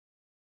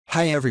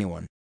Hi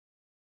everyone.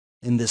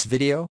 In this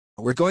video,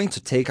 we're going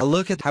to take a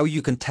look at how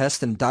you can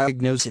test and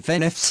diagnose if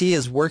NFC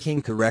is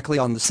working correctly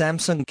on the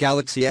Samsung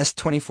Galaxy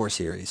S24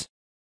 series.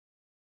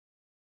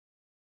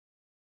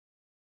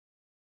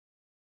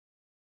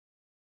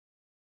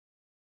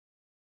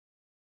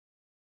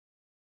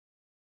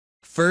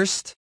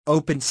 First,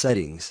 open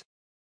Settings.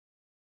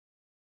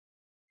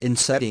 In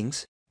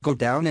Settings, go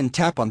down and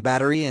tap on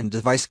Battery and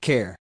Device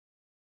Care.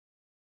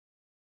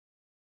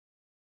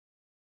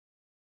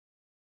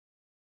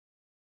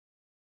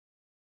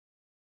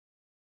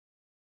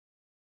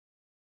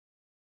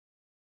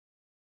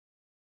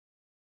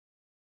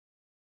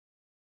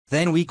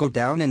 Then we go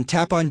down and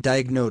tap on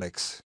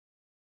Diagnostics.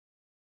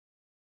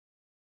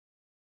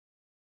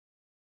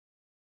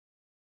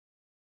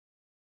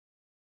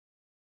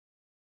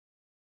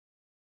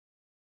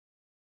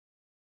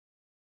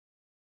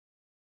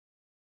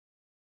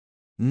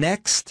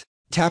 Next,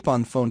 tap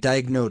on Phone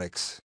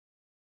Diagnostics.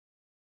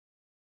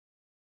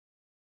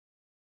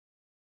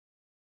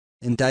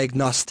 In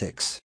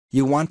Diagnostics,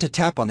 you want to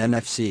tap on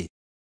NFC,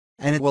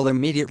 and it will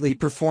immediately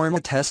perform a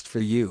test for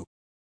you.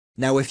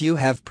 Now if you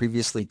have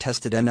previously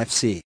tested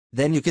NFC,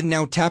 then you can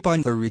now tap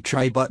on the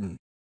Retry button.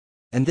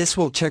 And this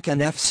will check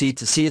NFC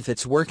to see if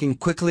it's working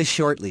quickly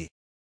shortly.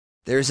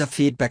 There's a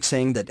feedback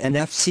saying that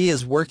NFC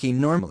is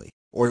working normally,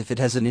 or if it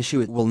has an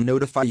issue it will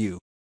notify you.